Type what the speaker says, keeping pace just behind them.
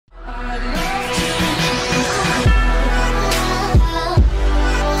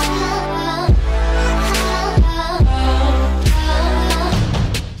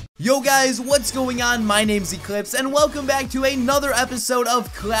guys, what's going on? My name's Eclihpse and welcome back to another episode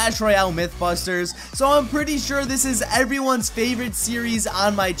of Clash Royale Myth Busters. So I'm pretty sure this is everyone's favorite series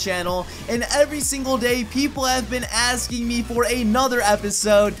on my channel, and every single day people have been asking me for another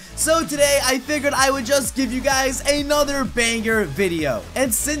episode. So today I figured I would just give you guys another banger video.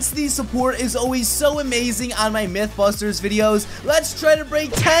 And since the support is always so amazing on my Mythbusters videos, let's try to break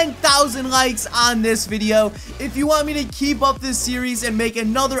 10,000 likes on this video. If you want me to keep up this series and make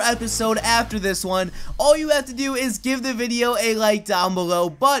another episode after this one, all you have to do is give the video a like down below.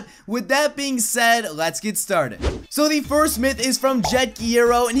 But with that being said, let's get started. So the first myth is from Jet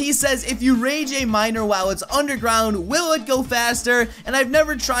Guerrero, and he says, if you rage a miner while it's underground, will it go faster? And I've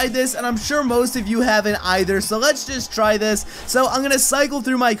never tried this, and I'm sure most of you haven't either, so let's just try this. So I'm gonna cycle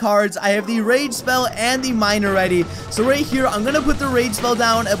through my cards. I have the rage spell and the miner ready. So right here, I'm gonna put the rage spell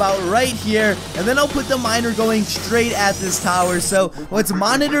down about right here, and then I'll put the miner going straight at this tower. So let's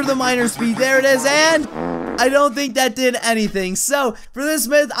monitor the miner speed. There it is, and I don't think that did anything. So for this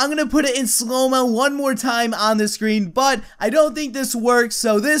myth, I'm gonna put it in slow-mo one more time on the screen, but I don't think this works,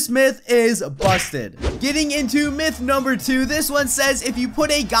 so this myth is busted. Getting into myth number 2, this one says if you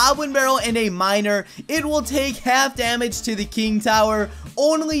put a goblin barrel in a miner, it will take half damage to the king tower.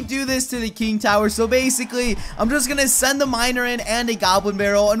 Only do this to the king tower. So basically, I'm just gonna send the miner in and a goblin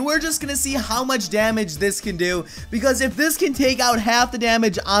barrel, and we're just gonna see how much damage this can do, because if this can take out half the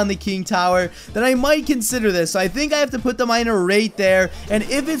damage on the king tower, then I might consider this. So I think I have to put the miner right there, and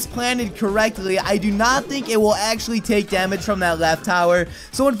if it's planted correctly, I do not think it will actually take damage from that left tower.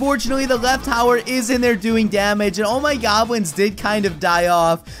 So unfortunately, the left tower is in there doing damage, and all my goblins did kind of die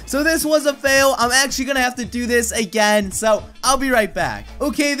off. So this was a fail. I'm actually gonna have to do this again, so I'll be right back.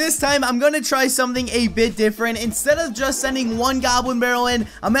 Okay, this time I'm gonna try something a bit different. Instead of just sending one goblin barrel in,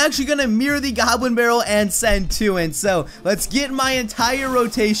 I'm actually gonna mirror the goblin barrel and send 2 in. So let's get my entire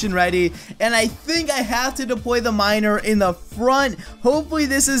rotation ready, and I think I have to deploy the miner in the front. Hopefully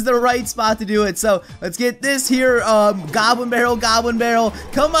this is the right spot to do it. So let's get this here, goblin barrel.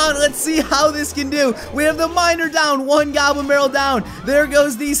 Come on, let's see how this can do. We have the miner down, 1 goblin barrel down. There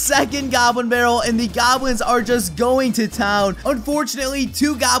goes the second goblin barrel, and the goblins are just going to town. Unfortunately,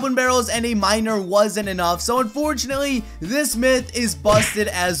 2 goblin barrels and a miner wasn't enough, so unfortunately this myth is busted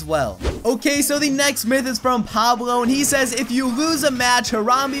as well. Okay, so the next myth is from Pablo, and he says if you lose a match,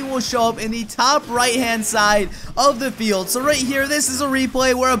 Harambe will show up in the top right hand side of the field. So right here, this is a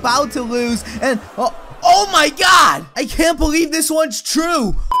replay. We're about to lose, and oh my god, I can't believe this one's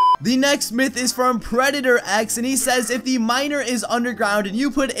true. The next myth is from Predator X, and he says if the miner is underground and you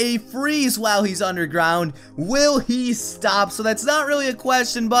put a freeze while he's underground, will he stop? So that's not really a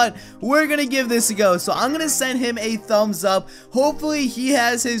question, but we're gonna give this a go. So I'm gonna send him a thumbs up. Hopefully he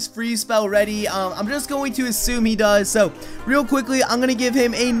has his freeze spell ready. I'm just going to assume he does. So real quickly, I'm gonna give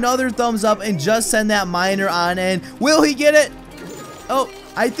him another thumbs up and just send that miner on in. Will he get it? Oh,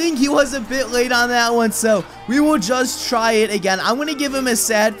 I think he was a bit late on that one, so we will just try it again. I'm going to give him a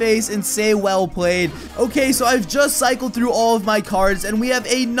sad face and say well played. Okay, so I've just cycled through all of my cards, and we have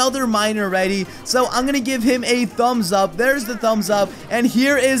another miner ready. So I'm going to give him a thumbs up. There's the thumbs up, and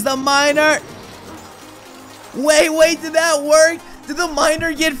here is the miner. Wait, did that work? Did the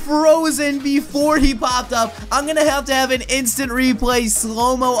miner get frozen before he popped up? I'm gonna have to have an instant replay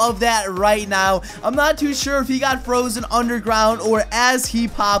slow-mo of that right now. I'm not too sure if he got frozen underground or as he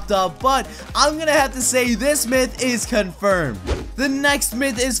popped up, but I'm gonna have to say this myth is confirmed. The next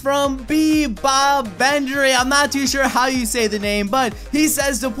myth is from Bendry. I'm not too sure how you say the name, but he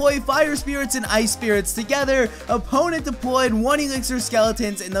says deploy fire spirits and ice spirits together. Opponent deployed 1 elixir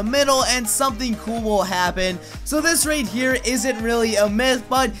skeletons in the middle, and something cool will happen. So this right here isn't really a myth,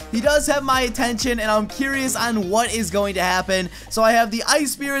 but he does have my attention, and I'm curious on what is going to happen. So I have the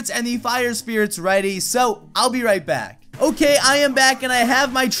ice spirits and the fire spirits ready, so I'll be right back. Okay, I am back, and I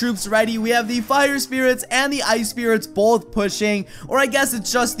have my troops ready. We have the fire spirits and the ice spirits both pushing, or I guess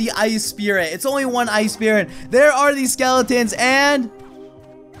it's just the ice spirit. It's only 1 ice spirit. There are the skeletons, and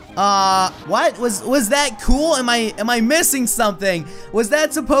what was that cool? Am I missing something? Was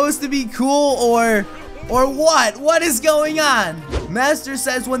that supposed to be cool, or what? What is going on? Master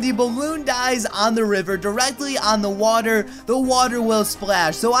says when the balloon dies on the river directly on the water will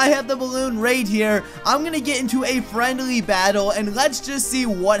splash. So I have the balloon right here. I'm gonna get into a friendly battle, and let's just see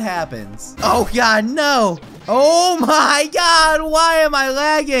what happens. Oh god, no. Oh my god, why am I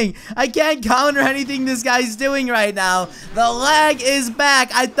lagging? I can't counter anything this guy's doing right now. The lag is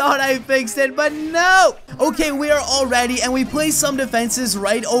back. I thought I fixed it, but no. Okay, we are all ready, and we placed some defenses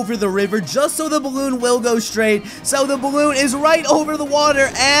right over the river just so the balloon will go straight. So the balloon is right over the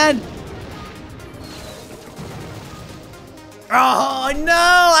water, and Oh no,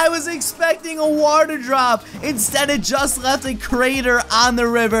 I was expecting a water drop. Instead, it just left a crater on the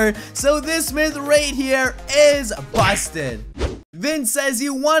river. So this myth right here is busted. Vince says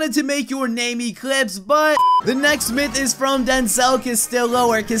you wanted to make your name Eclipse, but the next myth is from Denzel Castillo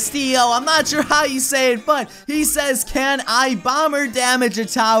or Castillo. I'm not sure how you say it, but he says, can I bomber damage a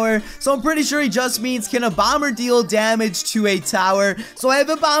tower? So I'm pretty sure he just means, can a bomber deal damage to a tower? So I have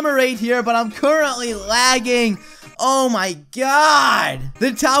a bomber right here, but I'm currently lagging. Oh my god!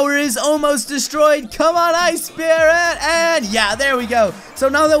 The tower is almost destroyed. Come on, Ice Spirit! And yeah, there we go. So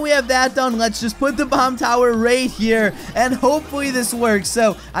now that we have that done, let's just put the bomb tower right here, and hopefully this works.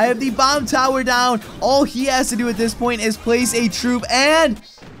 So I have the bomb tower down. All he has to do at this point is place a troop, and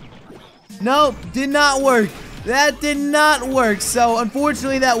nope, did not work. That did not work, so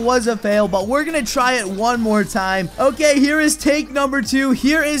unfortunately that was a fail, but we're gonna try it one more time. Okay, here is take number 2.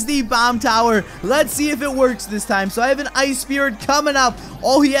 Here is the bomb tower. Let's see if it works this time. So I have an Ice Spirit coming up.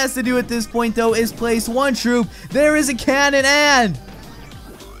 All he has to do at this point, though, is place one troop. There is a cannon, and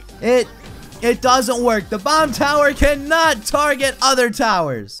it doesn't work. The bomb tower cannot target other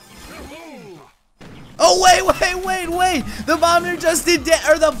towers. Oh, wait. The bomber just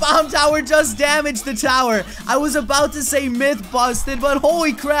the bomb tower just damaged the tower. I was about to say myth busted, but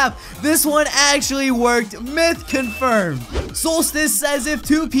holy crap, this one actually worked. Myth confirmed. Solstice says if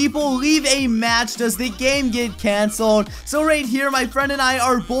 2 people leave a match, does the game get canceled? So right here, my friend and I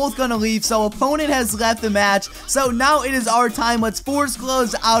are both gonna leave, so opponent has left the match. So now it is our time. Let's force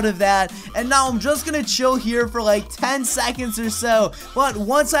close out of that. And now I'm just gonna chill here for like 10 seconds or so. But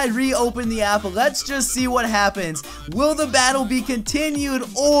once I reopen the app, let's just see what happens. Will the battle be continued,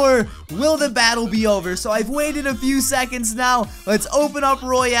 or will the battle be over? So I've waited a few seconds now. Let's open up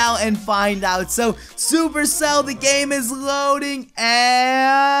Royale and find out. So Supercell, the game is loading,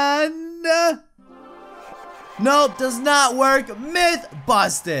 and nope, does not work. Myth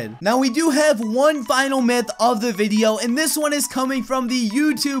busted. Now we do have one final myth of the video, and this one is coming from the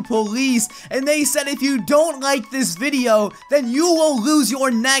YouTube police, and they said if you don't like this video, then you will lose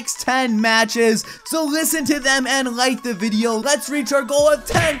your next 10 matches. So listen to them and like the video. Let's reach our goal of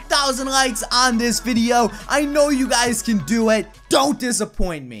 10,000 likes on this video. I know you guys can do it. Don't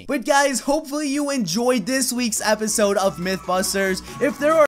disappoint me. But guys, hopefully you enjoyed this week's episode of Mythbusters. If there are